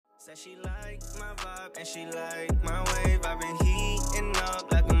Said she like my vibe and she like my wave. I've been heating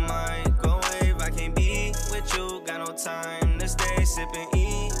up like a microwave. I can't be with you, got no time to stay. Sipping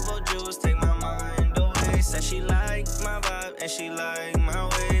evil juice, take my mind away. Said she like my vibe and she like my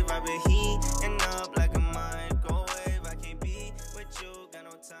wave. I've been heating up like a microwave. I can't be with you, got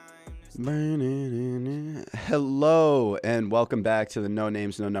no time to stay. Hello and welcome back to the No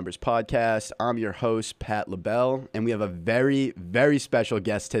Names, No Numbers podcast. I'm your host, Pat LaBelle, and we have a very, very special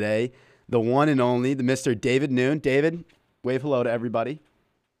guest today, the one and only, the Mr. David Noone. David, wave hello to everybody.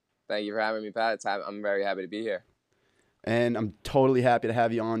 Thank you for having me, Pat. I'm very happy to be here. And I'm totally happy to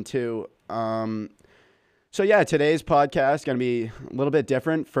have you on, too. So, yeah, today's podcast is going to be a little bit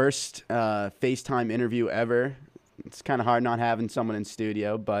different. First FaceTime interview ever. It's kind of hard not having someone in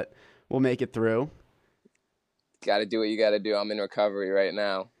studio, but we'll make it through. Got to do what you got to do. I'm in recovery right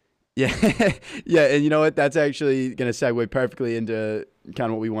now. Yeah, yeah, and you know what? That's actually going to segue perfectly into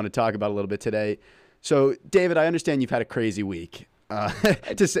kind of what we want to talk about a little bit today. So, David, I understand you've had a crazy week,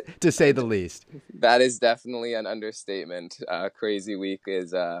 to say the least. That is definitely an understatement. Crazy week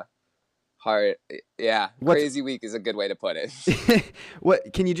is hard. Yeah, crazy week is a good way to put it.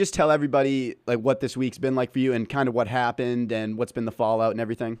 What can you just tell everybody like what this week's been like for you and kind of what happened and what's been the fallout and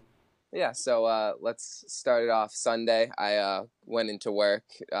everything? Yeah, so let's start it off. Sunday, I went into work,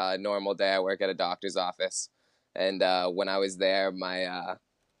 normal day. I work at a doctor's office. And when I was there, my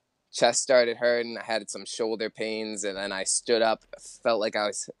chest started hurting. I had some shoulder pains, and then I stood up, felt like I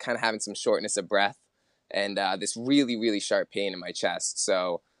was kind of having some shortness of breath, and this really, really sharp pain in my chest.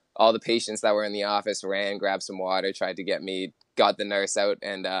 So all the patients that were in the office ran, grabbed some water, tried to get me, got the nurse out,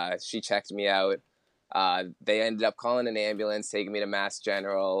 and she checked me out. They ended up calling an ambulance, taking me to Mass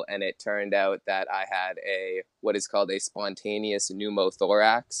General, and it turned out that I had what is called a spontaneous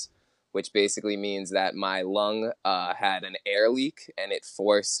pneumothorax, which basically means that my lung had an air leak, and it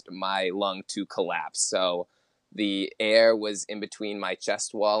forced my lung to collapse. So the air was in between my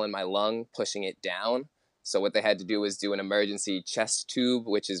chest wall and my lung, pushing it down. So what they had to do was do an emergency chest tube,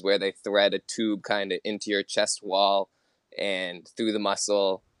 which is where they thread a tube kind of into your chest wall and through the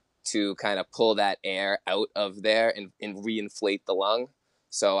muscle to kind of pull that air out of there and reinflate the lung.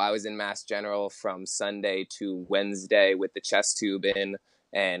 So I was in Mass General from Sunday to Wednesday with the chest tube in,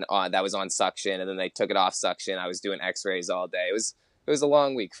 and that was on suction, and then they took it off suction. I was doing x-rays all day. It was a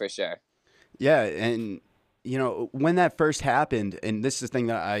long week for sure. Yeah, and you know, when that first happened, and this is the thing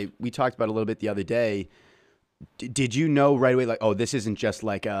that we talked about a little bit the other day, did you know right away, like, oh, this isn't just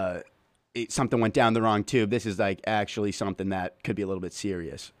like something went down the wrong tube. This is like actually something that could be a little bit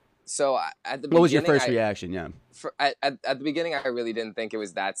serious. So at the beginning, what was your first reaction? Yeah. At the beginning, I really didn't think it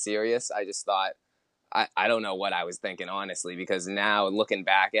was that serious. I just thought, I don't know what I was thinking, honestly, because now looking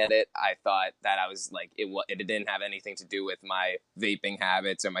back at it, I thought that I was like, it didn't have anything to do with my vaping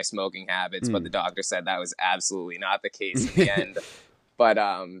habits or my smoking habits, but the doctor said that was absolutely not the case in the end. But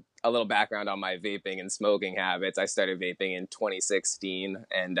a little background on my vaping and smoking habits. I started vaping in 2016,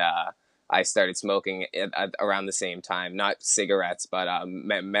 and I started smoking at around the same time, not cigarettes, but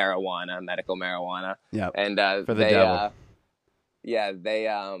marijuana, medical marijuana. Yeah. And for the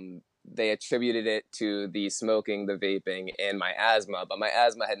devil. They attributed it to the smoking, the vaping, and my asthma. But my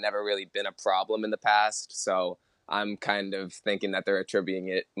asthma had never really been a problem in the past, so I'm kind of thinking that they're attributing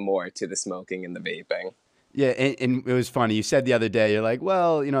it more to the smoking and the vaping. Yeah, and it was funny. You said the other day, you're like,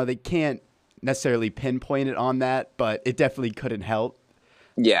 well, you know, they can't necessarily pinpoint it on that, but it definitely couldn't help.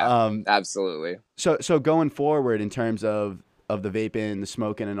 Yeah, absolutely. So going forward in terms of the vaping, the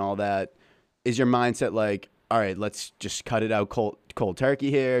smoking and all that, is your mindset like, all right, let's just cut it out cold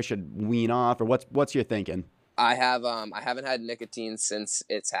turkey here, should wean off, or what's your thinking? I haven't had nicotine since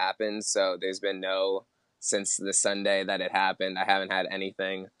it's happened, so there's been since the Sunday that it happened, I haven't had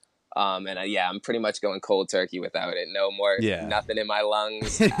anything. I'm pretty much going cold turkey without it. No more, nothing in my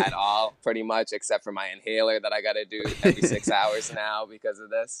lungs at all, pretty much, except for my inhaler that I got to do every 6 hours now because of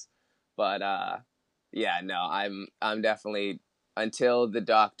this. But, I'm definitely, until the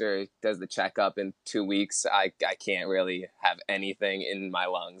doctor does the checkup in 2 weeks, I can't really have anything in my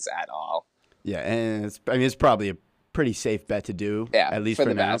lungs at all. Yeah. And it's probably a pretty safe bet to do. Yeah. At least for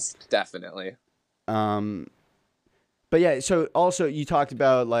the now. Best, definitely. But yeah, so also you talked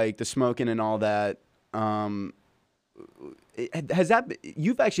about like the smoking and all that.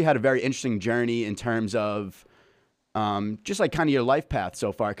 You've actually had a very interesting journey in terms of just like kind of your life path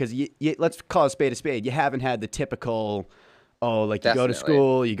so far, because let's call a spade. You haven't had the typical, like you go to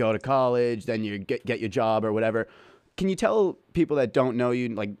school, you go to college, then you get your job or whatever. Can you tell people that don't know you,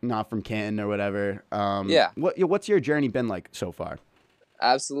 like not from Canton or whatever, what's your journey been like so far?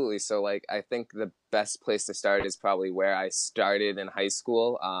 Absolutely. So like I think the best place to start is probably where I started in high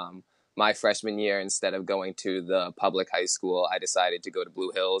school. My freshman year, instead of going to the public high school, I decided to go to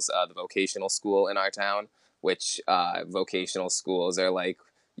Blue Hills, the vocational school in our town, which vocational schools are like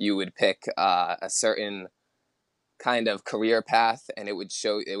you would pick a certain kind of career path, and it would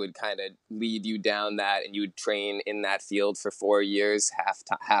kind of lead you down that, and you would train in that field for 4 years,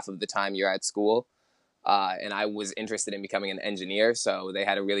 half of the time you're at school. And I was interested in becoming an engineer, so they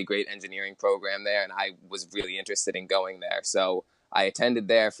had a really great engineering program there, and I was really interested in going there. So I attended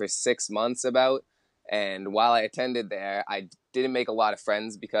there for 6 months about, and while I attended there, I didn't make a lot of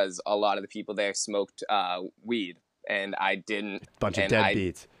friends because a lot of the people there smoked weed, and I didn't. Bunch of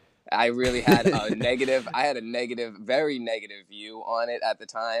deadbeats. I really had a negative, very negative view on it at the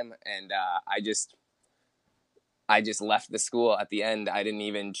time, and I just left the school at the end. I didn't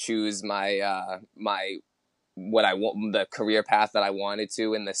even choose the career path that I wanted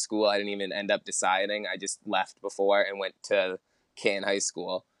to in the school. I didn't even end up deciding. I just left before and went to Canton High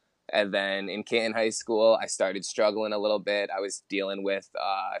School. And then in Canton High School, I started struggling a little bit. I was dealing with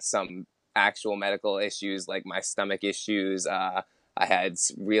some actual medical issues, like my stomach issues. I had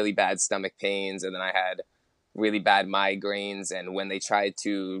really bad stomach pains, and then I had really bad migraines, and when they tried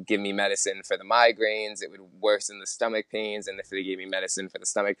to give me medicine for the migraines, it would worsen the stomach pains, and if they gave me medicine for the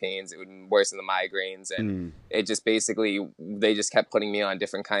stomach pains, it would worsen the migraines, and it just basically, they just kept putting me on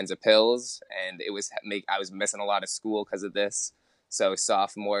different kinds of pills, and I was missing a lot of school because of this. So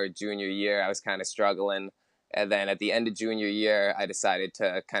sophomore, junior year, I was kind of struggling, and then at the end of junior year, I decided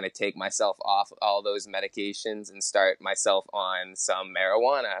to kind of take myself off all those medications and start myself on some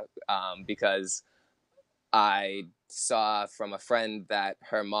marijuana, because I saw from a friend that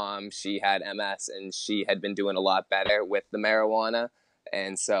her mom, she had MS, and she had been doing a lot better with the marijuana.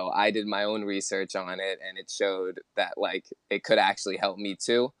 And so I did my own research on it, and it showed that like it could actually help me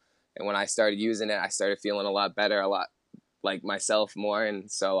too. And when I started using it, I started feeling a lot better, a lot like myself more.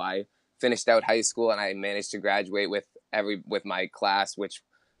 And so I finished out high school, and I managed to graduate with my class, which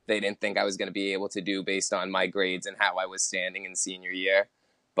they didn't think I was going to be able to do based on my grades and how I was standing in senior year.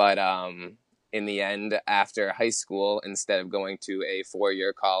 But in the end, after high school, instead of going to a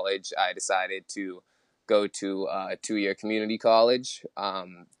 4-year college, I decided to go to a 2-year community college,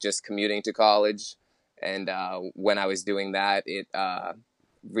 just commuting to college. And when I was doing that, it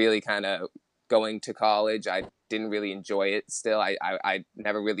really kind of going to college, I didn't really enjoy it still. I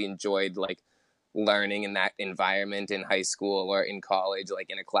never really enjoyed like learning in that environment in high school or in college, like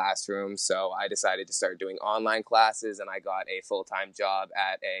in a classroom. So I decided to start doing online classes, and I got a full-time job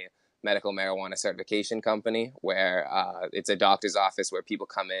at a medical marijuana certification company where it's a doctor's office where people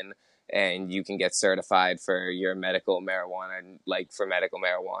come in and you can get certified for your medical marijuana, like for medical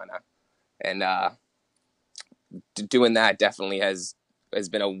marijuana. And doing that definitely has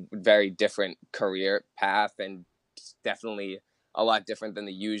been a very different career path, and definitely a lot different than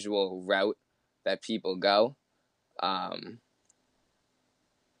the usual route that people go. No,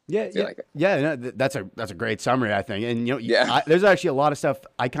 that's a great summary, I think. And there's actually a lot of stuff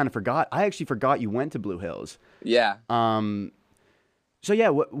I kind of forgot. I actually forgot you went to Blue Hills. Yeah. So yeah,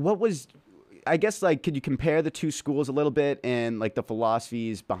 what was, I guess, like, could you compare the two schools a little bit and like the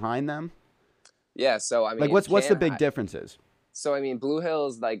philosophies behind them? Yeah. So I mean, like, what's the big differences? So I mean, Blue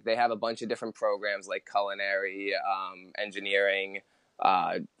Hills, like, they have a bunch of different programs like culinary, engineering,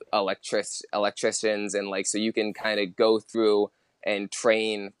 electricians, and like, so you can kind of go through and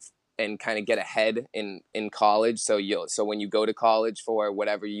train and kind of get ahead in college. So when you go to college for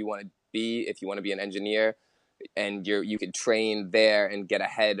whatever you want to be, if you want to be an engineer, and you could train there and get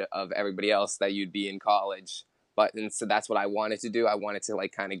ahead of everybody else that you'd be in college. And so that's what I wanted to do. I wanted to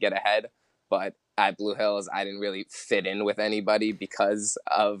like kind of get ahead, but at Blue Hills, I didn't really fit in with anybody because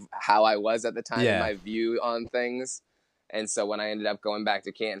of how I was at the time and my view on things. And so when I ended up going back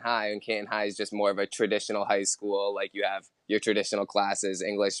to Canton High, and Canton High is just more of a traditional high school, like you have your traditional classes,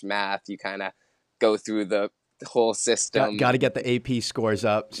 English, math, you kind of go through the whole system. Got to get the AP scores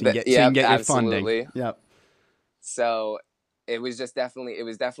up so you can get your funding. Yep. So it was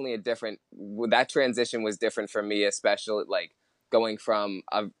definitely a different, that transition was different for me, especially like going from,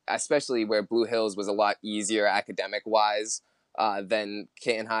 especially where Blue Hills was a lot easier academic wise than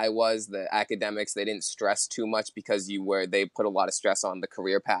Canton High was. The academics, they didn't stress too much because they put a lot of stress on the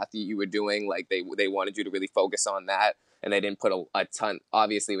career path that you were doing. Like they wanted you to really focus on that, and they didn't put a ton.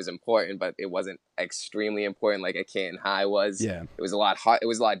 Obviously, it was important, but it wasn't extremely important like at Canton High was. Yeah, it was a lot hard. It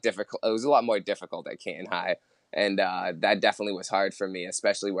was a lot difficult. It was a lot more difficult at Canton High, and that definitely was hard for me,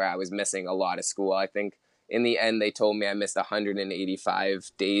 especially where I was missing a lot of school. I think in the end, they told me I missed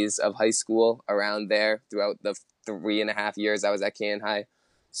 185 days of high school around there throughout the 3.5 years I was at Can High.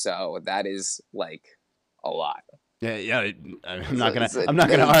 So that is like a lot. Yeah. I'm not gonna It's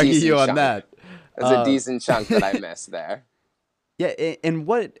argue you on chunk. that. It's a decent chunk that I missed there. Yeah,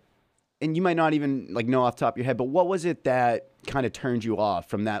 and you might not even like know off the top of your head, but what was it that kind of turned you off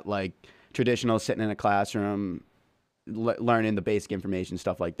from that like traditional sitting in a classroom, learning the basic information,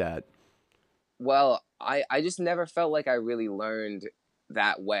 stuff like that? Well, I just never felt like I really learned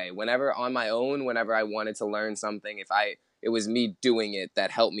that way. Whenever on my own, whenever I wanted to learn something, it was me doing it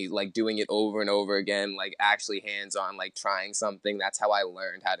that helped me, like doing it over and over again, like actually hands on, like trying something. That's how I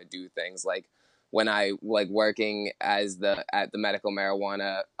learned how to do things. Like when I like working at the medical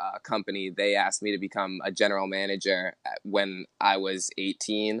marijuana company, they asked me to become a general manager when I was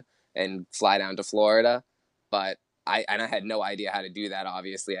 18 and fly down to Florida, but I had no idea how to do that.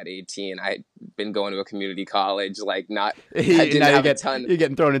 Obviously, at 18, I'd been going to a community college, like not. I didn't have a ton. You're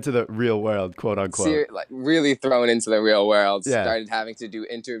getting thrown into the real world, quote unquote. Like really thrown into the real world. Yeah. Started having to do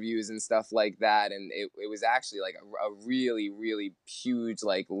interviews and stuff like that, and it was actually like a really really huge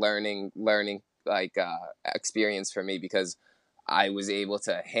like learning like experience for me, because I was able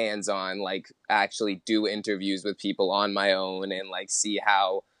to hands on like actually do interviews with people on my own and like see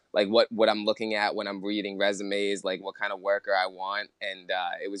how. Like what I'm looking at when I'm reading resumes, like what kind of worker I want. And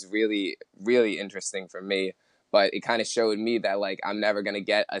it was really, really interesting for me. But it kind of showed me that like I'm never going to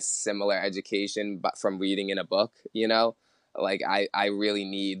get a similar education but from reading in a book, you know? Like I really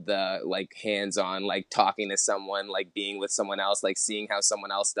need the like hands-on, like talking to someone, like being with someone else, like seeing how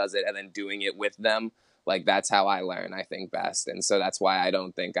someone else does it and then doing it with them. Like that's how I learn, I think, best. And so that's why I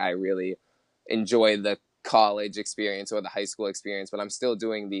don't think I really enjoy the college experience or the high school experience, but I'm still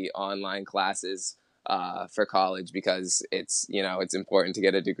doing the online classes for college because it's, you know, it's important to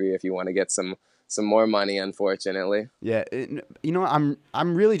get a degree if you want to get some more money, unfortunately. Yeah, you know,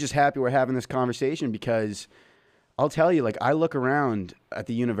 I'm really just happy we're having this conversation, because I'll tell you, like, I look around at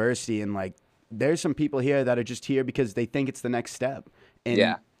the university and like there's some people here that are just here because they think it's the next step. And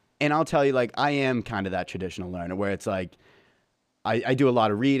yeah. And I'll tell you, like, I am kind of that traditional learner where it's like I do a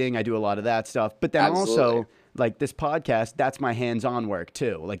lot of reading, I do a lot of that stuff, but then Absolutely. also like this podcast, that's my hands-on work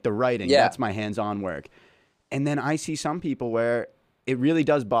too. Like the writing, Yeah. that's my hands-on work. And then I see some people where it really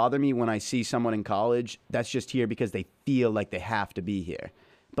does bother me when I see someone in college that's just here because they feel like they have to be here.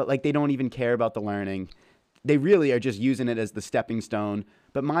 But like they don't even care about the learning. They really are just using it as the stepping stone.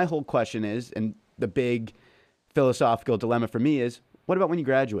 But my whole question is, and the big philosophical dilemma for me is, what about when you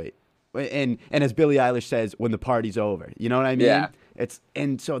graduate? And as Billie Eilish says, when the party's over, you know what I mean? Yeah.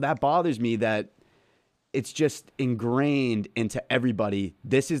 And so that bothers me that it's just ingrained into everybody.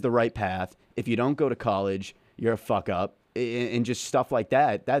 This is the right path. If you don't go to college, you're a fuck up, and just stuff like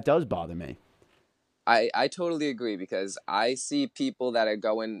that. That does bother me. I totally agree, because I see people that are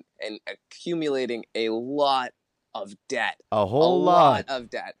going and accumulating a lot of debt. A whole lot of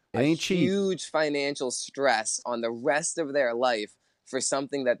debt. It ain't cheap. Huge financial stress on the rest of their life for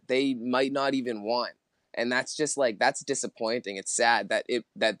something that they might not even want. And that's just like, that's disappointing. It's sad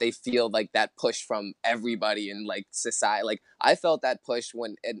that they feel like that push from everybody in like society. Like I felt that push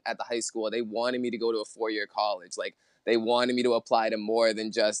when at the high school, they wanted me to go to a 4-year college. Like they wanted me to apply to more than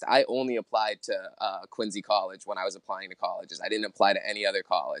just, I only applied to Quincy College when I was applying to colleges. I didn't apply to any other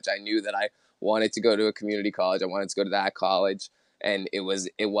college. I knew that I wanted to go to a community college. I wanted to go to that college. And it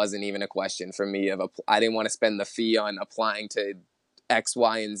wasn't even a question for me I didn't want to spend the fee on applying to X,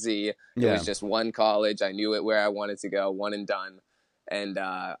 Y, and Z. It was just one college. I knew it where I wanted to go, one and done. And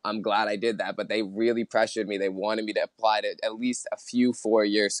I'm glad I did that. But they really pressured me. They wanted me to apply to at least a few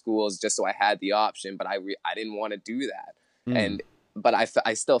 4-year schools just so I had the option. But I didn't want to do that. But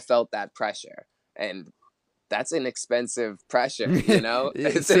I still felt that pressure. And that's an expensive pressure, you know?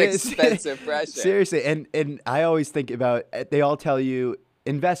 It's an expensive pressure. Seriously. And I always think about, they all tell you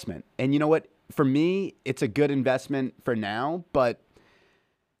investment. And you know what? For me, it's a good investment for now, but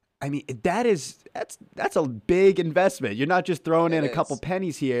I mean, that's a big investment. You're not just throwing in a couple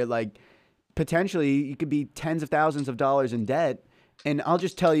pennies here. Like potentially you could be tens of thousands of dollars in debt. And I'll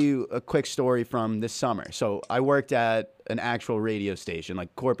just tell you a quick story from this summer. So I worked at an actual radio station,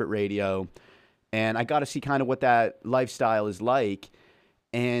 like corporate radio, and I got to see kind of what that lifestyle is like.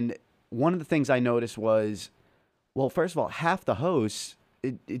 And one of the things I noticed was, well, first of all, half the hosts,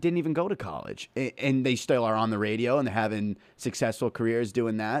 it didn't even go to college, and they still are on the radio and they're having successful careers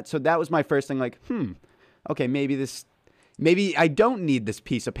doing that. So that was my first thing, like, okay, maybe I don't need this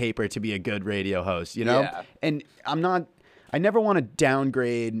piece of paper to be a good radio host, you know? Yeah. And I never want to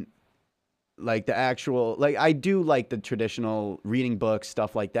downgrade like the actual, like I do like the traditional reading books,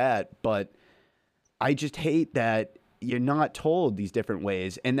 stuff like that, but I just hate that you're not told these different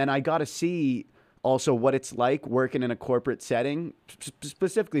ways. And then I got to see also what it's like working in a corporate setting,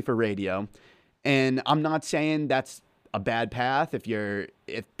 specifically for radio. And I'm not saying that's a bad path if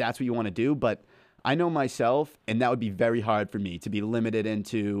that's what you want to do, but I know myself, and that would be very hard for me to be limited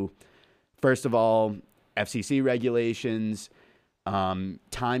into, first of all, FCC regulations,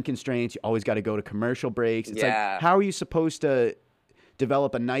 time constraints. You always got to go to commercial breaks. It's like, how are you supposed to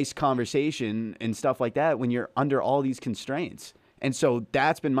develop a nice conversation and stuff like that when you're under all these constraints? And so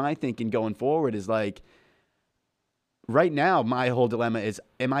that's been my thinking going forward, is like, right now, my whole dilemma is,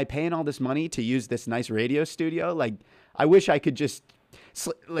 am I paying all this money to use this nice radio studio? Like, I wish I could just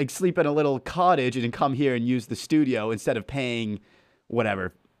sleep in a little cottage and come here and use the studio instead of paying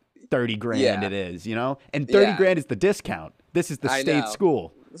whatever 30 grand it is, you know? And 30 grand is the discount. This is the state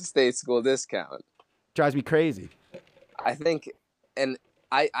school. State school discount. Drives me crazy. I think, and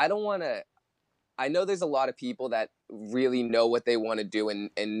I don't want to, I know there's a lot of people that really know what they want to do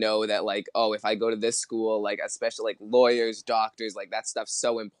and know that, like, oh, if I go to this school, like, especially like lawyers, doctors, like that stuff's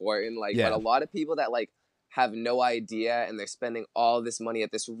so important. Like, but a lot of people that like have no idea, and they're spending all this money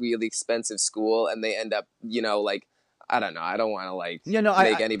at this really expensive school, and they end up, you know, like, I don't know. I don't want to like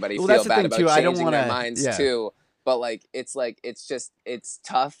make anybody feel bad about changing their minds too. But like, it's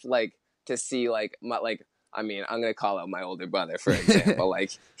tough, like, to see like I mean, I'm going to call out my older brother, for example.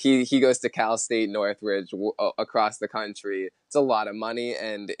 Like, he goes to Cal State Northridge across the country. It's a lot of money,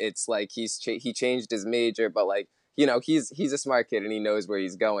 and it's like he changed his major, but like, you know, he's a smart kid and he knows where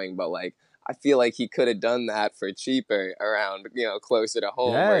he's going, but like, I feel like he could have done that for cheaper around, you know, closer to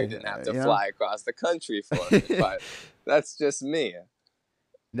home, where he didn't have to fly across the country for it. But that's just me.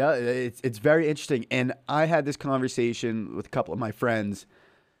 No, it's very interesting. And I had this conversation with a couple of my friends.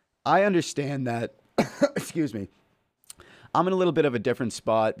 I understand that, excuse me, I'm in a little bit of a different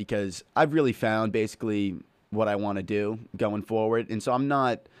spot because I've really found basically what I want to do going forward. And so I'm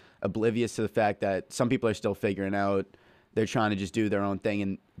not oblivious to the fact that some people are still figuring out. They're trying to just do their own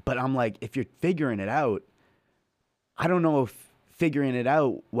thing. But I'm like, if you're figuring it out, I don't know if figuring it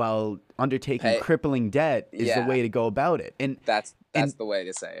out while undertaking crippling debt is the way to go about it. And that's the way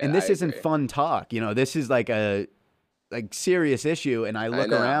to say it. And this isn't fun talk. You know, this is like a serious issue. And I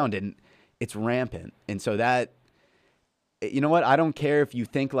look around and it's rampant. And so that, you know what? I don't care if you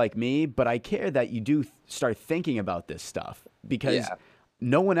think like me, but I care that you do start thinking about this stuff, because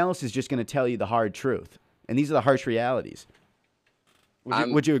no one else is just going to tell you the hard truth. And these are the harsh realities.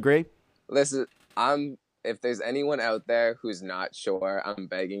 Would you agree? Listen, if there's anyone out there who's not sure, I'm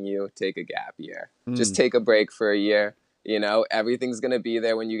begging you, take a gap year. Just take a break for a year. You know, everything's going to be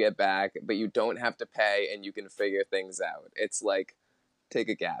there when you get back, but you don't have to pay, and you can figure things out. It's like, take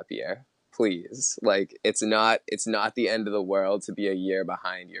a gap year, please. Like, it's not the end of the world to be a year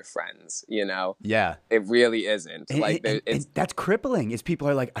behind your friends, you know? Yeah. It really isn't. And that's crippling, is people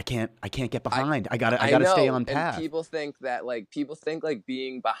are like, I can't get behind. I gotta stay on path. And people think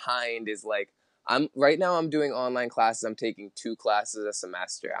being behind is like, right now I'm doing online classes. I'm taking 2 classes a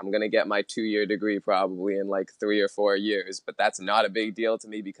semester. I'm going to get my 2-year degree probably in like 3 or 4 years, but that's not a big deal to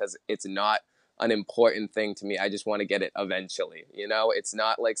me because it's not an important thing to me. I just want to get it eventually. You know, it's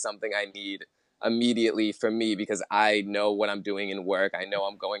not like something I need immediately for me, because I know what I'm doing in work. I know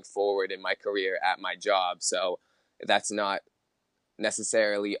I'm going forward in my career at my job. So that's not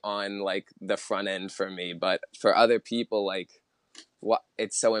necessarily on like the front end for me, but for other people, like,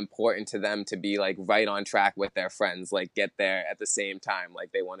 it's so important to them to be like right on track with their friends, like get there at the same time,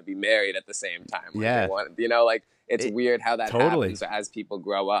 like they want to be married at the same time, like they want, you know, like it's weird how that happens as people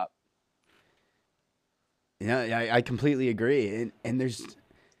grow up. Yeah, I completely agree, and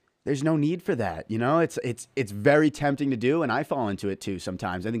there's no need for that. You know, it's very tempting to do, and I fall into it too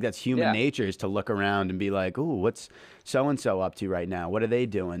sometimes. I think that's human nature, is to look around and be like, "Ooh, what's so and so up to right now? What are they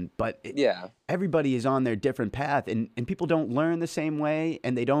doing?" But everybody is on their different path, and people don't learn the same way,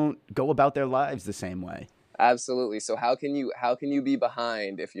 and they don't go about their lives the same way. Absolutely. So how can you be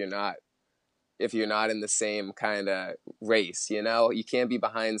behind if you're not in the same kind of race? You know, you can't be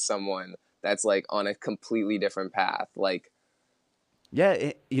behind someone that's like on a completely different path. Like,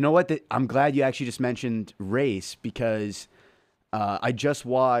 yeah, you know what? I'm glad you actually just mentioned race, because I just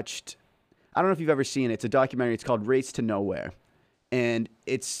watched, I don't know if you've ever seen it. It's a documentary. It's called Race to Nowhere. And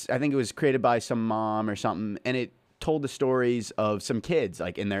I think it was created by some mom or something. And it told the stories of some kids,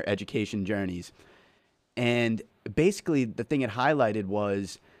 like in their education journeys. And basically the thing it highlighted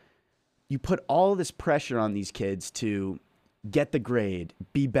was, you put all this pressure on these kids to get the grade,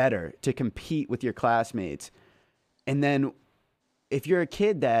 be better, to compete with your classmates. And then if you're a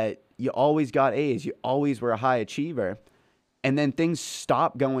kid that you always got A's, you always were a high achiever, and then things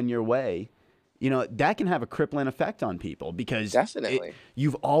stop going your way, that can have a crippling effect on people because Definitely.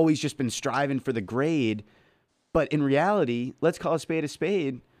 you've always just been striving for the grade. But in reality, let's call a spade a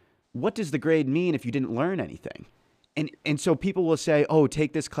spade. What does the grade mean if you didn't learn anything? And so people will say, oh,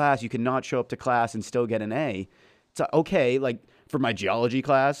 take this class. You cannot show up to class and still get an A. It's like, okay, like for my geology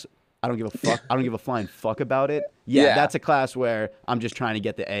class, I don't give a fuck. I don't give a flying fuck about it. Yeah, that's a class where I'm just trying to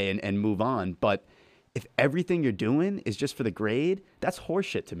get the A and move on. But if everything you're doing is just for the grade, that's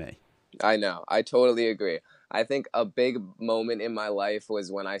horseshit to me. I know. I totally agree. I think a big moment in my life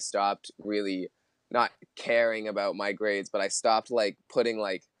was when I stopped really not caring about my grades, but I stopped like putting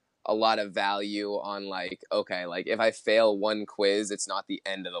like a lot of value on like, okay, like if I fail one quiz, it's not the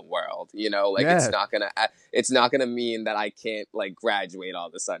end of the world, like it's not gonna mean that I can't like graduate all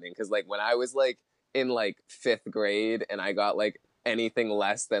of a sudden. Because like when I was like in like 5th grade and I got like anything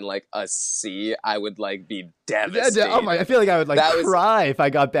less than like a C, I would like be devastated. Oh my! I feel like I would like cry if I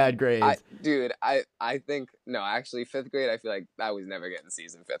got bad grades. I think no, actually 5th grade, I feel like I was never getting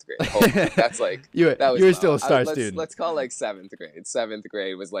C's in 5th grade. That's like you were still a star student. Let's call like 7th grade. 7th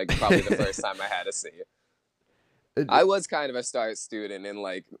grade was like probably the first time I had a C. I was kind of a star student in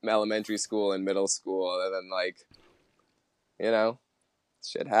like elementary school and middle school, and then like,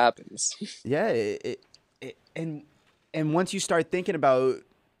 shit happens. Yeah, and once you start thinking about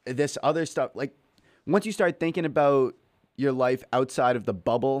this other stuff, like once you start thinking about your life outside of the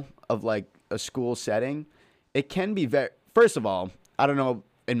bubble of like a school setting, it can be first of all, I don't know,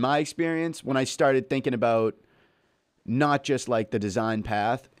 in my experience, when I started thinking about not just like the design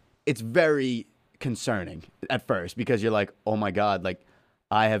path, it's very concerning at first because you're like, oh my God, like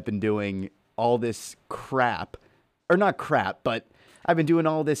I have been doing all this crap, or not crap, but I've been doing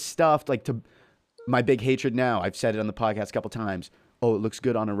all this stuff like to my big hatred now. I've said it on the podcast a couple times. Oh, it looks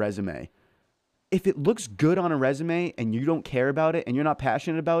good on a resume. If it looks good on a resume and you don't care about it and you're not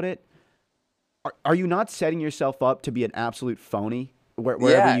passionate about it, are you not setting yourself up to be an absolute phony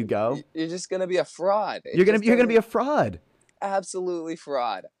wherever you go? You're just gonna be a fraud. You're gonna be a fraud. Absolutely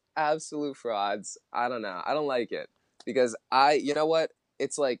fraud. Absolute frauds. I don't know. I don't like it because you know what?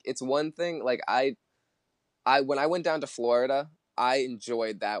 It's like it's one thing. Like I when I went down to Florida, I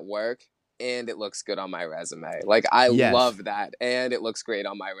enjoyed that work. And it looks good on my resume. Like I love that, and it looks great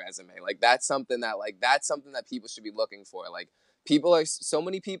on my resume. Like that's something that people should be looking for. Like so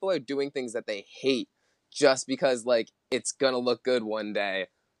many people are doing things that they hate just because like it's gonna look good one day,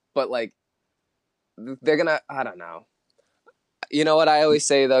 but like they're gonna. I don't know. You know what I always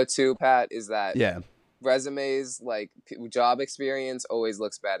say though too, Pat, is that resumes, like job experience, always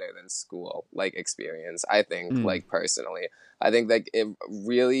looks better than school like experience. I think like personally. I think like it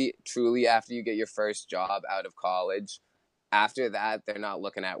really, truly, after you get your first job out of college, after that, they're not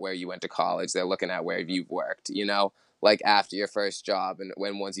looking at where you went to college. They're looking at where you've worked, like after your first job and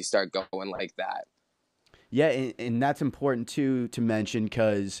once you start going like that. Yeah, and that's important too to mention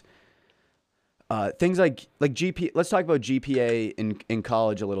because things like GPA. Let's talk about GPA in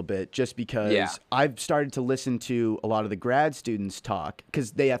college a little bit, just because I've started to listen to a lot of the grad students talk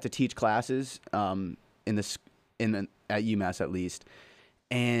because they have to teach classes at UMass at least,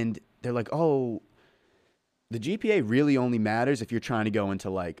 and they're like, oh, the GPA really only matters if you're trying to go into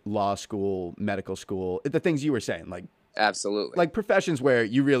like law school, medical school, the things you were saying, like absolutely, like professions where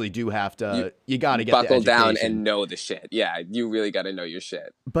you really do have to, you got to get buckle the down and know the shit. Yeah, you really got to know your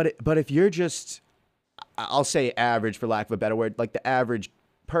shit. But if you're just, I'll say average for lack of a better word, like the average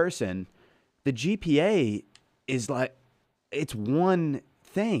person, the GPA is like, it's one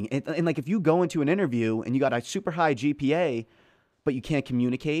thing. And like if you go into an interview and you got a super high GPA, but you can't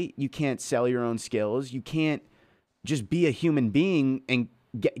communicate, you can't sell your own skills, you can't just be a human being and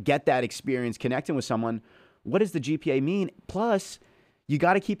get that experience connecting with someone, what does the GPA mean? Plus, you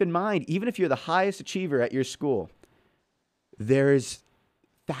got to keep in mind, even if you're the highest achiever at your school, there's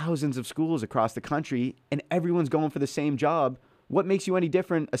thousands of schools across the country and everyone's going for the same job. What makes you any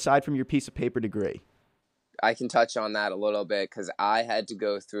different aside from your piece of paper degree? I can touch on that a little bit because I had to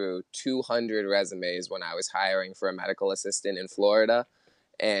go through 200 resumes when I was hiring for a medical assistant in Florida.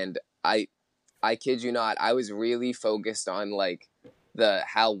 And I kid you not, I was really focused on like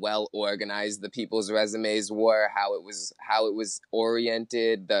how well organized the people's resumes were, how it was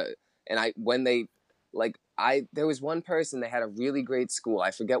oriented. There was one person, they had a really great school. I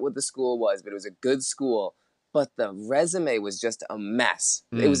forget what the school was, but it was a good school. But the resume was just a mess.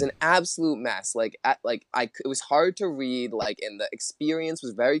 It was an absolute mess. It was hard to read. Like, and the experience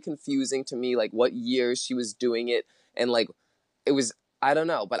was very confusing to me. Like, what year she was doing it, and like, it was I don't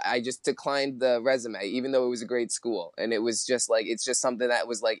know, but I just declined the resume, even though it was a great school. And it was just like, it's just something that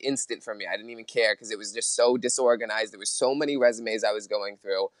was like instant for me. I didn't even care because it was just so disorganized. There were so many resumes I was going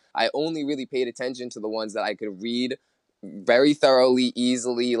through. I only really paid attention to the ones that I could read very thoroughly,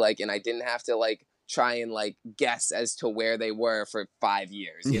 easily, like, and I didn't have to like try and like guess as to where they were for 5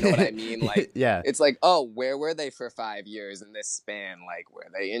 years. You know what I mean? Like, yeah, it's like, oh, where were they for 5 years in this span? Like, were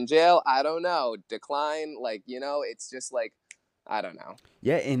they in jail? I don't know. Decline? Like, you know, it's just like, I don't know.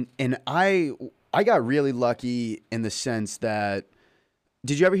 Yeah, and I got really lucky in the sense that,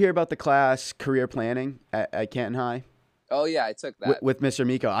 did you ever hear about the class career planning at Canton High? Oh yeah, I took that with Mr.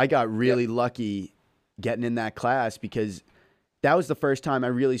 Miko. I got really lucky getting in that class because that was the first time I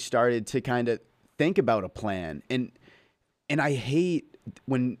really started to kind of think about a plan. And I hate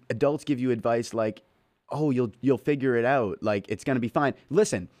when adults give you advice like, "Oh, you'll figure it out. Like it's going to be fine."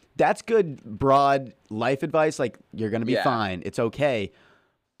 Listen, that's good broad life advice, like you're going to be fine. It's okay.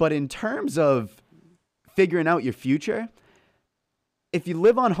 But in terms of figuring out your future, if you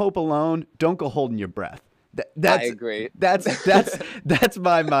live on hope alone, don't go holding your breath. I agree. That's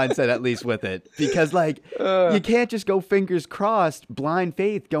my mindset, at least with it, because like you can't just go fingers crossed, blind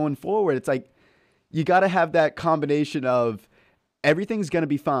faith going forward. It's like you got to have that combination of everything's gonna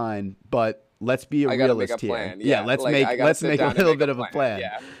be fine, but let's be a realist here. Yeah, let's like, make a little bit of a plan.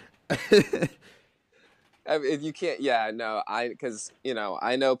 Yeah. If you can't, because you know,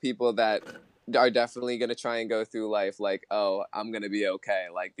 I know people that are definitely going to try and go through life like, oh, I'm going to be okay.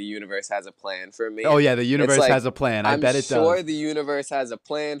 Like the universe has a plan for me. Oh yeah, the universe has a plan. I bet it does. I'm sure the universe has a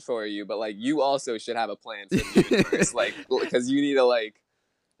plan for you, but like you also should have a plan for the universe, like because you need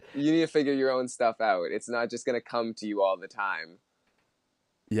to figure your own stuff out. It's not just going to come to you all the time.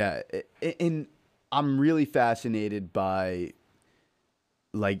 Yeah, and I'm really fascinated by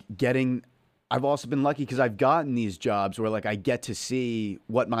like I've also been lucky because I've gotten these jobs where like I get to see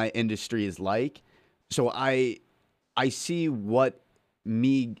what my industry is like. So I see what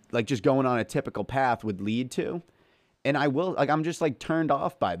me like just going on a typical path would lead to. And I'm just like turned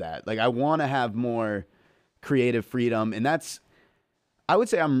off by that. Like I want to have more creative freedom. And I would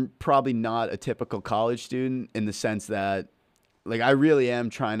say I'm probably not a typical college student in the sense that like I really am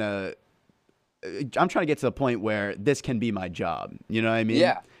trying to get to the point where this can be my job. You know what I mean?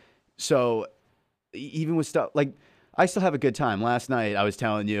 Yeah. So even with stuff like I still have a good time. Last night I was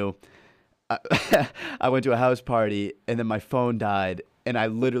telling you I went to a house party and then my phone died and I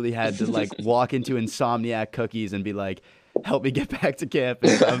literally had to like walk into Insomniac Cookies and be like, help me get back to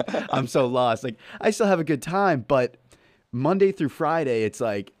campus. I'm so lost. Like I still have a good time, but Monday through Friday it's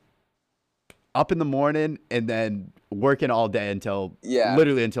like up in the morning and then working all day until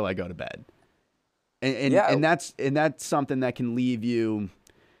I go to bed. And that's something that can leave you,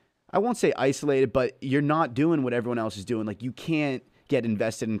 I won't say isolated, but you're not doing what everyone else is doing. Like you can't get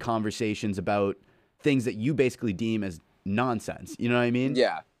invested in conversations about things that you basically deem as nonsense. You know what I mean?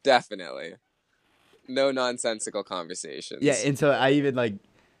 Yeah, definitely. No nonsensical conversations. Yeah, and so I even like,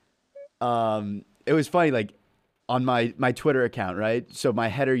 it was funny, like on my Twitter account, right? So my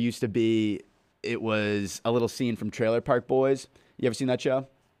header used to be, it was a little scene from Trailer Park Boys. You ever seen that show?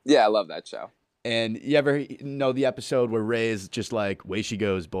 Yeah, I love that show. And you ever know the episode where Ray's just like, way she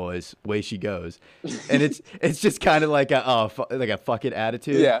goes, boys, way she goes. And it's just kind of like a fuck it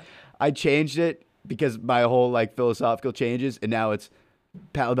attitude. Yeah. I changed it because my whole like philosophical changes. And now it's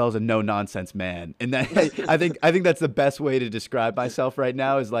Pat LaBelle's a no nonsense man. And that, I think that's the best way to describe myself right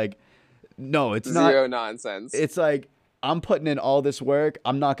now is like, no, it's not. Zero nonsense. It's like, I'm putting in all this work.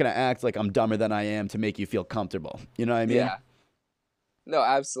 I'm not going to act like I'm dumber than I am to make you feel comfortable. You know what I mean? Yeah. No,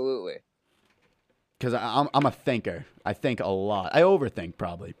 absolutely. Because I'm a thinker. I think a lot. I overthink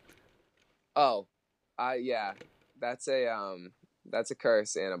probably. Oh, yeah. That's a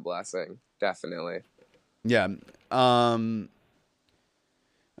curse and a blessing, definitely. Yeah. All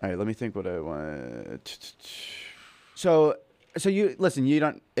right. Let me think what I want. So you listen. You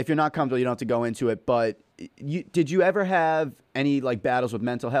don't. If you're not comfortable, you don't have to go into it. But did you ever have any like battles with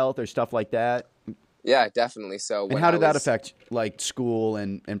mental health or stuff like that? Yeah, definitely. So and how did that affect like school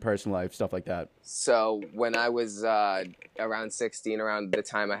and personal life, stuff like that? So when I was around 16, around the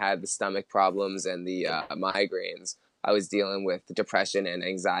time I had the stomach problems and the migraines, I was dealing with depression and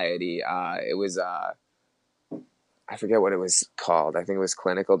anxiety. It was I forget what it was called. I think it was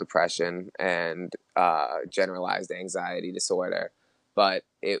clinical depression and generalized anxiety disorder. But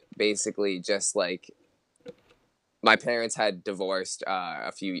it basically just like, my parents had divorced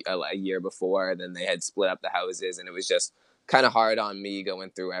a year before, and then they had split up the houses, and it was just kind of hard on me going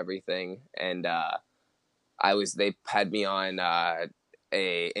through everything. And they had me on a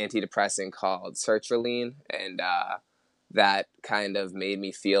antidepressant called sertraline, and that kind of made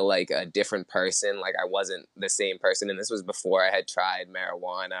me feel like a different person. Like I wasn't the same person. And this was before I had tried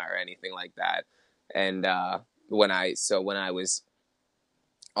marijuana or anything like that. And when I was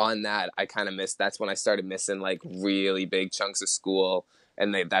on that, I kind of missed, that's when I started missing like really big chunks of school.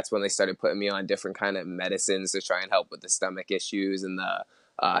 And that's when they started putting me on different kind of medicines to try and help with the stomach issues and the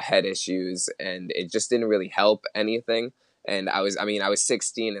head issues. And it just didn't really help anything. And I was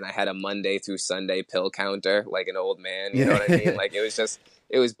 16 and I had a Monday through Sunday pill counter like an old man, you know what I mean? Like it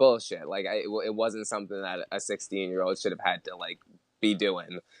was bullshit. Like it wasn't something that a 16-year-old should have had to like be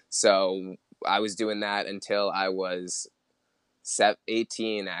doing. So I was doing that until I was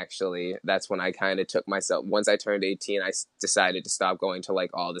 18 actually. That's when I kind of took myself, once I turned 18, I decided to stop going to like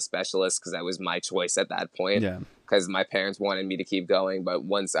all the specialists because that was my choice at that point. Yeah. Because my parents wanted me to keep going. But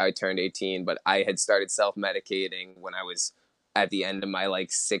once I turned 18, but I had started self-medicating when I was at the end of my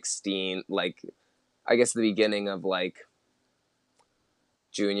like 16, like I guess the beginning of like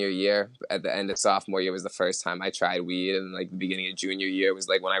junior year. At the end of sophomore year was the first time I tried weed, and like the beginning of junior year was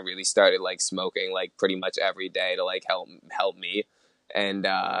like when I really started like smoking like pretty much every day to like help me. And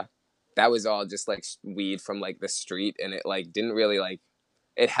that was all just like weed from like the street, and it like didn't really like,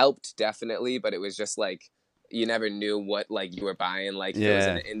 it helped definitely, but it was just like you never knew what like you were buying. Like if it was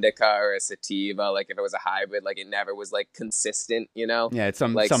an indica or a sativa, like if it was a hybrid, like it never was like consistent, you know? Yeah, it's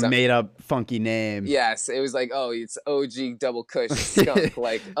some made up funky name. Yes, it was like, oh, it's OG double kush skunk.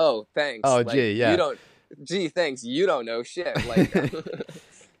 Like, oh, thanks. Oh, like, gee, yeah. Thanks. You don't know shit. Like,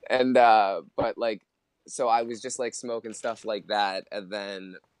 and but like, so I was just like smoking stuff like that, and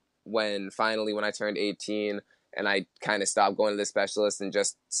then when I turned 18. And I kind of stopped going to the specialist and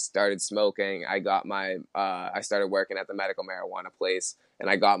just started smoking. I got I started working at the medical marijuana place, and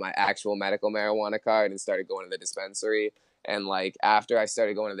I got my actual medical marijuana card and started going to the dispensary. And like, after I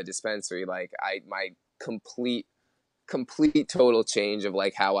started going to the dispensary, like my complete total change of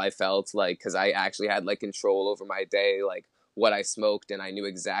like how I felt, like, cause I actually had like control over my day, like what I smoked, and I knew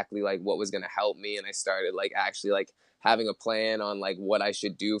exactly like what was going to help me. And I started like actually like having a plan on like what I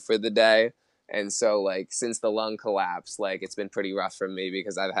should do for the day. And so, like, since the lung collapse, like, it's been pretty rough for me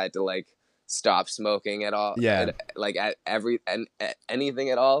because I've had to, like, stop smoking at all. Yeah. At anything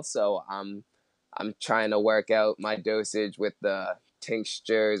at all. So I'm trying to work out my dosage with the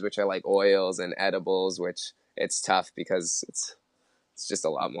tinctures, which are, like, oils, and edibles, which it's tough because it's just a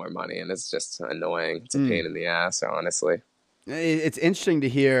lot more money, and it's just annoying. It's a pain in the ass, honestly. It's interesting to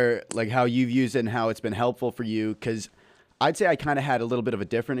hear, like, how you've used it and how it's been helpful for you, because I'd say I kind of had a little bit of a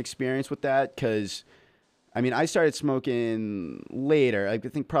different experience with that, because, I mean, I started smoking later. I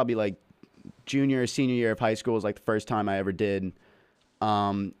think probably like junior or senior year of high school was like the first time I ever did.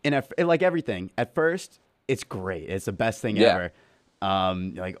 And like everything, at first, it's great. It's the best thing ever.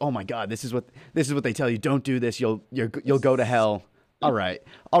 You're like, oh my God, this is what they tell you. Don't do this. You'll go to hell. All right.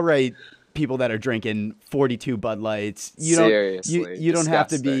 People that are drinking 42 Bud Lights, you don't have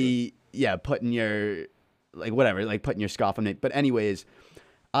to be putting your putting your scoff on it. But anyways,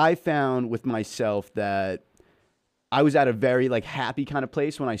 I found with myself that I was at a very like happy kind of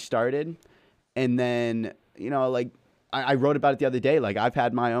place when I started. And then, like I wrote about it the other day. Like I've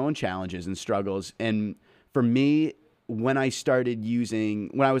had my own challenges and struggles. And for me, when I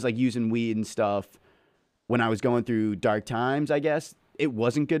was like using weed and stuff, when I was going through dark times, I guess it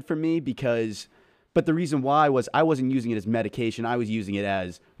wasn't good for me but the reason why was I wasn't using it as medication. I was using it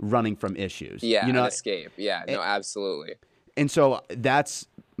as running from issues. Yeah, an escape. Yeah, no, absolutely. And so that's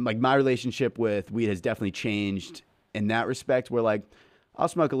like my relationship with weed has definitely changed in that respect, where like I'll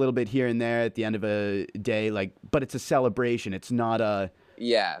smoke a little bit here and there at the end of a day, like, but it's a celebration. It's not a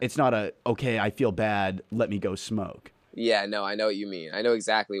okay, I feel bad, let me go smoke. Yeah, no, I know what you mean. I know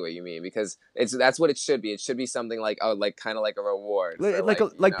exactly what you mean, because that's what it should be. It should be something like kind of like a reward,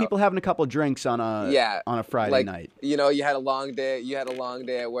 like people having a couple drinks on a Friday night. You had a long day. You had a long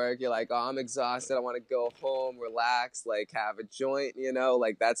day at work. You're like, oh, I'm exhausted. I want to go home, relax, like have a joint.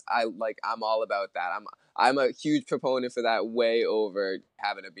 I'm all about that. I'm a huge proponent for that, way over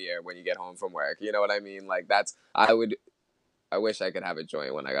having a beer when you get home from work. You know what I mean? Like I wish I could have a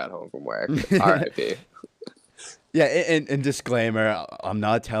joint when I got home from work. R.I.P. Yeah, and disclaimer, I'm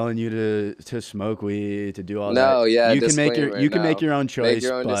not telling you to smoke weed, to do all that. No, yeah, you can make your own choice. Make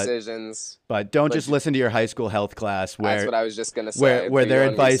your own decisions. But don't just listen to your high school health class where that's what I was just gonna say. Where their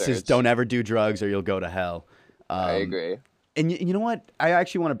advice is don't ever do drugs or you'll go to hell. I agree. And you know what? I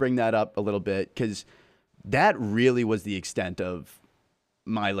actually want to bring that up a little bit, because that really was the extent of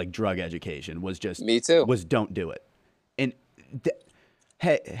my like drug education. Was just me too. Was don't do it. And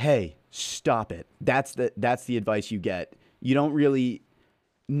hey. Stop it. That's the advice you get. You don't really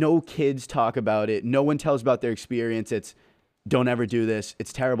no kids talk about it. No one tells about their experience. It's don't ever do this.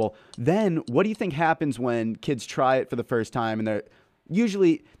 It's terrible. Then what do you think happens when kids try it for the first time and they're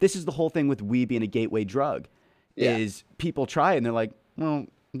usually this is the whole thing with weed being a gateway drug is people try it and they're like, well,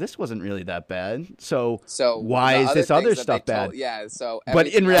 this wasn't really that bad. So why is this other stuff bad? But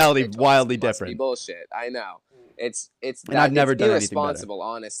in reality, wildly different. Be bullshit. I know. It's and I've never done anything better. Irresponsible,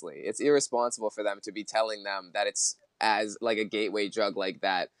 honestly. It's irresponsible for them to be telling them that it's as like a gateway drug like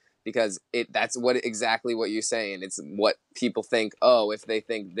that, because that's exactly what you're saying. It's what people think. Oh, if they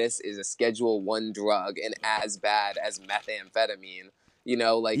think this is a Schedule 1 drug and as bad as methamphetamine, you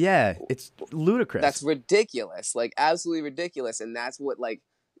know, like it's ludicrous. That's ridiculous, like absolutely ridiculous, and that's what like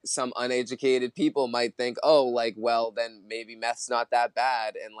some uneducated people might think. Oh, like well then maybe meth's not that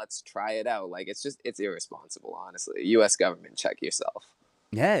bad and let's try it out. Like it's irresponsible, honestly. U.S. government, check yourself.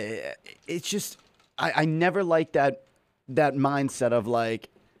 Yeah, it's just I never liked that mindset of like.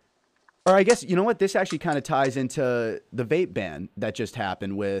 Or I guess, you know what, this actually kind of ties into the vape ban that just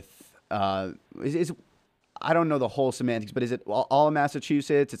happened with, I don't know the whole semantics, but is it all of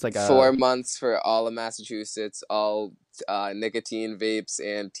Massachusetts? It's like 4 months for all of Massachusetts, all nicotine vapes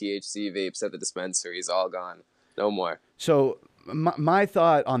and THC vapes at the dispensaries, all gone. No more. So my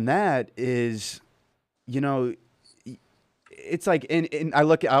thought on that is, you know, it's like, I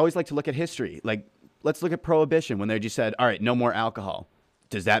always like to look at history. Like, let's look at Prohibition when they just said, all right, no more alcohol.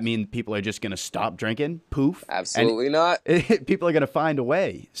 Does that mean people are just going to stop drinking? Poof. Absolutely not. People are going to find a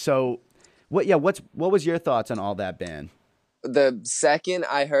way. So, what was your thoughts on all that ban? The second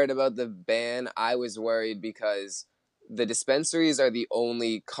I heard about the ban, I was worried because the dispensaries are the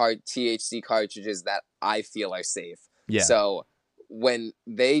only THC cartridges that I feel are safe. Yeah. So when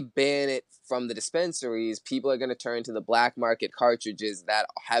they ban it from the dispensaries, people are going to turn to the black market cartridges that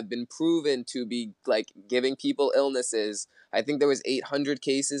have been proven to be like giving people illnesses. I think there was 800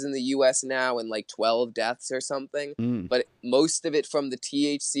 cases in the U.S. now and like 12 deaths or something. But most of it from the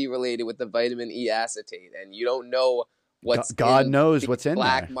THC related with the vitamin E acetate. And you don't know what's God knows what's in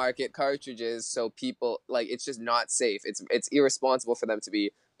black there. market cartridges. So people like it's just not safe. It's irresponsible for them to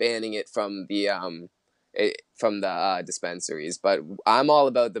be banning it from the dispensaries. But I'm all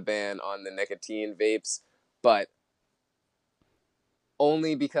about the ban on the nicotine vapes, but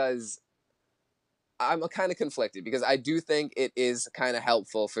only because I'm kind of conflicted, because I do think it is kind of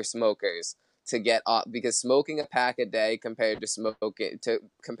helpful for smokers to get off, because smoking a pack a day compared to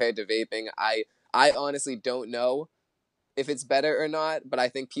vaping, I honestly don't know if it's better or not, but I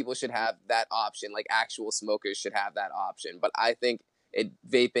think people should have that option. Like actual smokers should have that option. But I think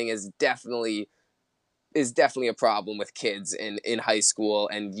vaping is definitely a problem with kids in high school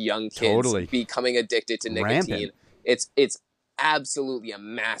and young kids becoming addicted to nicotine. Rampant. It's absolutely a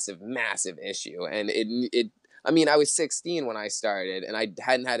massive issue. And I was 16 when I started, and I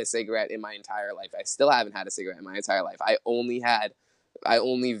hadn't had a cigarette in my entire life. I still haven't had a cigarette in my entire life. I only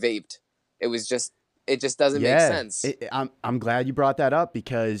vaped. It just doesn't make sense. I'm glad you brought that up,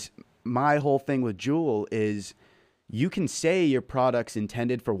 because my whole thing with Juul is you can say your product's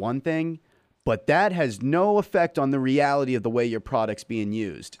intended for one thing, but that has no effect on the reality of the way your product's being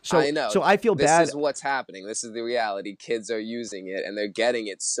used. So I know. So I feel bad. This is what's happening. This is the reality. Kids are using it, and they're getting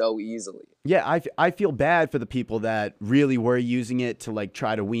it so easily. Yeah, I feel bad for the people that really were using it to like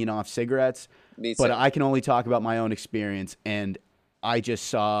try to wean off cigarettes. Me too. But I can only talk about my own experience, and I just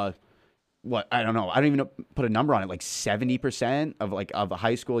saw I don't know. I don't even put a number on it. Like 70% of a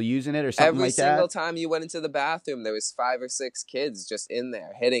high school using it or something like that. Every single time you went into the bathroom, there was 5 or 6 kids just in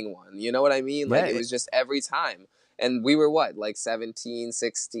there hitting one. You know what I mean? Like it was just every time. And we were like 17,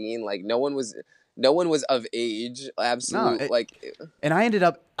 16. Like no one was of age. Absolutely. And I ended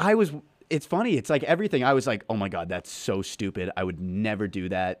up. It's funny. It's like everything. I was like, oh my God, that's so stupid. I would never do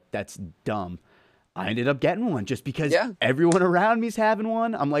that. That's dumb. I ended up getting one just because everyone around me's having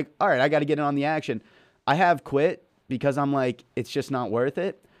one. I'm like, all right, I got to get in on the action. I have quit because I'm like, it's just not worth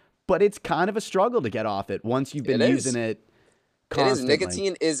it. But it's kind of a struggle to get off it once you've been using it constantly. It is.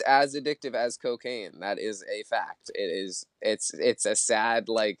 Nicotine is as addictive as cocaine. That is a fact. It is. It's a sad,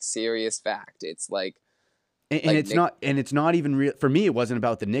 like, serious fact. It's like, it's not even real. For me, it wasn't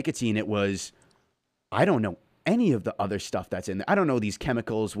about the nicotine. It was, I don't know any of the other stuff that's in there. I don't know these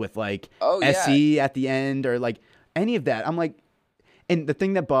chemicals with like SE at the end or like any of that. I'm like, and the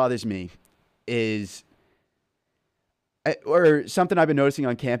thing that bothers me is, or something I've been noticing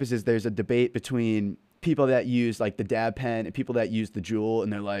on campus is there's a debate between people that use like the dab pen and people that use the Juul,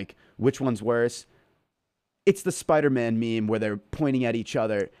 and they're like, which one's worse? It's the Spider-Man meme where they're pointing at each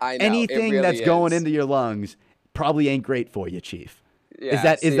other. I know, anything really that's going into your lungs probably ain't great for you, Chief.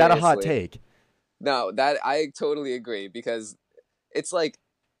 Yeah, is that a hot take? No, that I totally agree, because it's like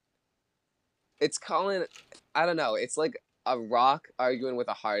it's calling. I don't know. It's like a rock arguing with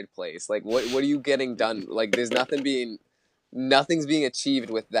a hard place. Like, what are you getting done? Like, there's nothing's being achieved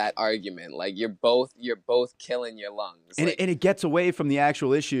with that argument. Like, you're both killing your lungs. And, like, it gets away from the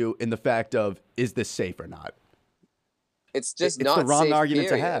actual issue in the fact of, is this safe or not? It's just it's not the wrong safe, argument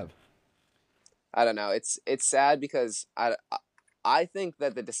period. to have. I don't know. It's sad because I think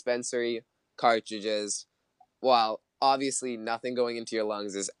that the dispensary cartridges, while obviously nothing going into your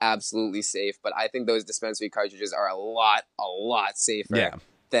lungs is absolutely safe, but I think those dispensary cartridges are a lot safer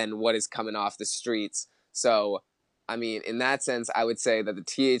than what is coming off the streets. So, I mean, in that sense, I would say that the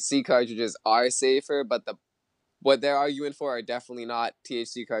THC cartridges are safer, but what they're arguing for are definitely not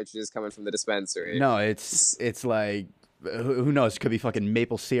THC cartridges coming from the dispensary. No, it's like, who knows? Could be fucking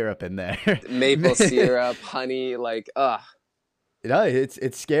maple syrup in there. Maple syrup, honey, like, ugh. No,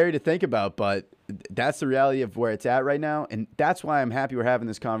 it's scary to think about, but that's the reality of where it's at right now, and that's why I'm happy we're having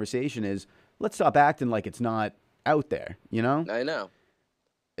this conversation. Is let's stop acting like it's not out there. You know? I know.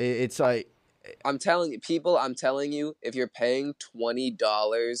 It's like I'm telling you, if you're paying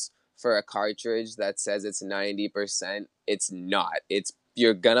 $20 for a cartridge that says it's 90%, it's not.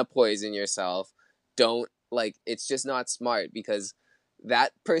 You're gonna poison yourself. Don't. Like, it's just not smart because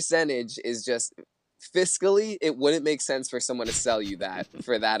that percentage is just fiscally, it wouldn't make sense for someone to sell you that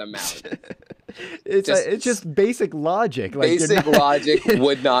for that amount. It's just basic logic. Like, basic logic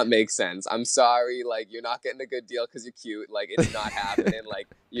would not make sense. I'm sorry. Like, you're not getting a good deal because you're cute. Like, it's not happening. Like,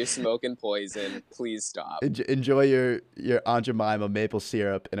 you're smoking poison. Please stop. Enjoy your Aunt Jemima maple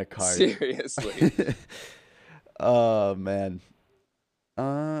syrup in a cart. Seriously. Oh, man.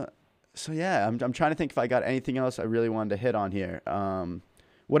 So yeah, I'm trying to think if I got anything else I really wanted to hit on here.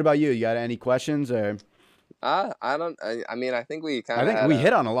 What about you? You got any questions or? I mean, I think we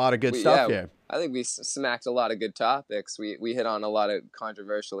hit on a lot of good stuff here. I think we smacked a lot of good topics. We hit on a lot of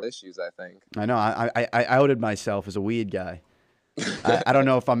controversial issues, I think. I know. I outed myself as a weed guy. I don't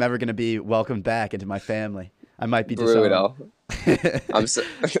know if I'm ever going to be welcomed back into my family. I might be brutal. I'm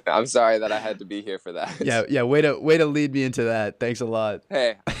sorry that I had to be here for that. Yeah. Way to lead me into that. Thanks a lot.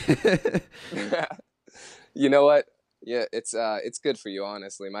 Hey. You know what? Yeah, it's good for you,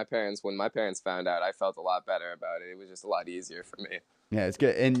 honestly. When my parents found out, I felt a lot better about it. It was just a lot easier for me. Yeah, it's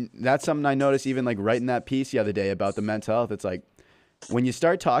good. And that's something I noticed even like writing that piece the other day about the mental health. It's like when you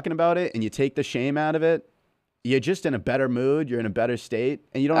start talking about it and you take the shame out of it, you're just in a better mood. You're in a better state,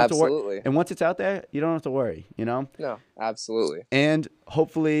 and you don't have to worry. And once it's out there, you don't have to worry, you know? No, absolutely. And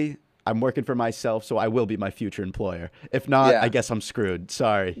hopefully I'm working for myself, so I will be my future employer. If not, I guess I'm screwed.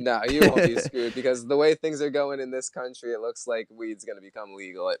 Sorry. No, you won't be screwed because the way things are going in this country, it looks like weed's going to become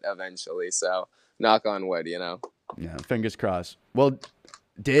legal eventually. So knock on wood, you know? Yeah, fingers crossed. Well,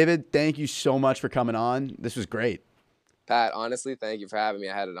 David, thank you so much for coming on. This was great. Pat, honestly, thank you for having me.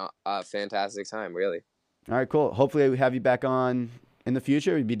 I had a fantastic time, really. All right, cool. Hopefully we have you back on in the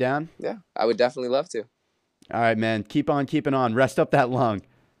future. You'd be down? Yeah, I would definitely love to. All right, man. Keep on keeping on. Rest up that lung.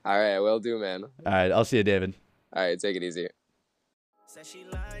 All right, will do, man. All right, I'll see you, David. All right, take it easy. Said she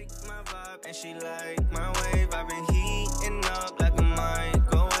like my vibe and she like my wave. I've been heating up like a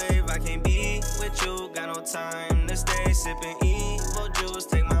microwave. I can't be with you, got no time to stay sipping evil juice,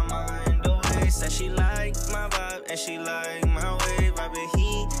 take my mind away. Said she like my vibe and she like my wave. I've been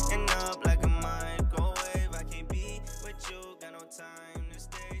heating up like a microwave. I can't be with you, got no time to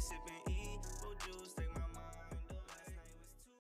stay sipping